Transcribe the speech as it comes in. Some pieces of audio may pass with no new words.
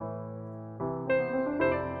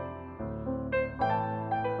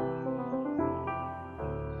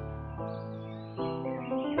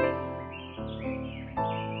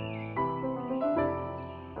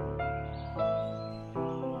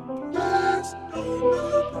Don't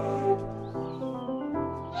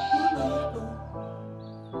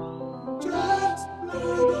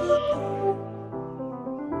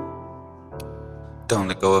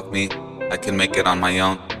let go of me, I can make it on my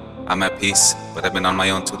own. I'm at peace, but I've been on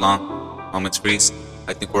my own too long. Moments freeze,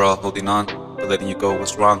 I think we're all holding on, but letting you go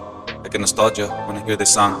was wrong. I get nostalgia when I hear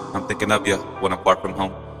this song. I'm thinking of you when I'm far from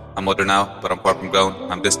home. I'm older now, but I'm far from grown.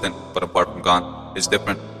 I'm distant, but I'm far from gone. It's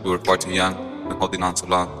different, we were far too young. Been holding on so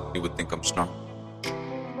long, you would think I'm strong.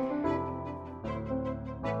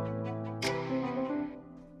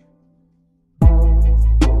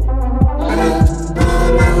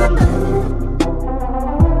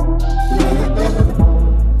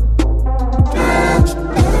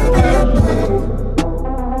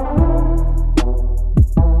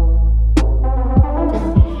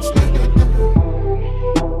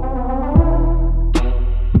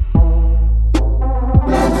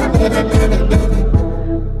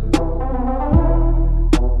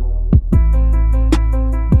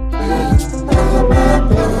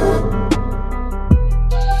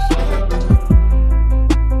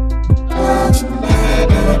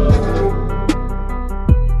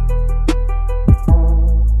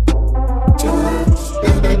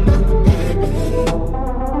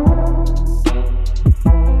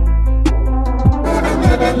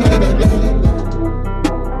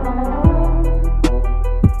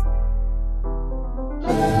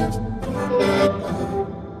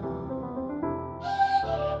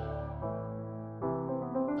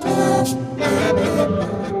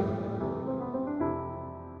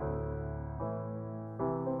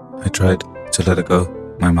 I tried to let it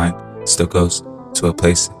go, my mind still goes to a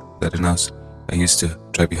place that it knows. I used to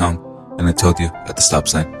drive you home, and I told you at the stop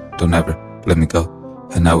sign, don't ever let me go.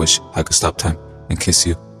 And I wish I could stop time and kiss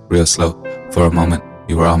you real slow. For a moment,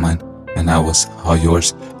 you were all mine, and I was all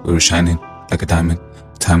yours. We were shining like a diamond,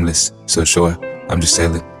 timeless, so sure. I'm just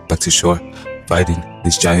sailing back to shore, fighting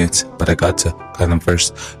these giants, but I got to climb them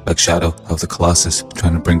first, like Shadow of the Colossus,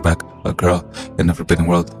 trying to bring back a girl in the forbidden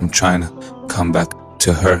world. I'm trying to come back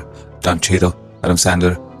to her. Don Cheadle, Adam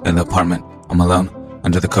Sandler in the apartment. I'm alone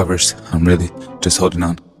under the covers. I'm really just holding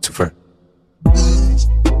on.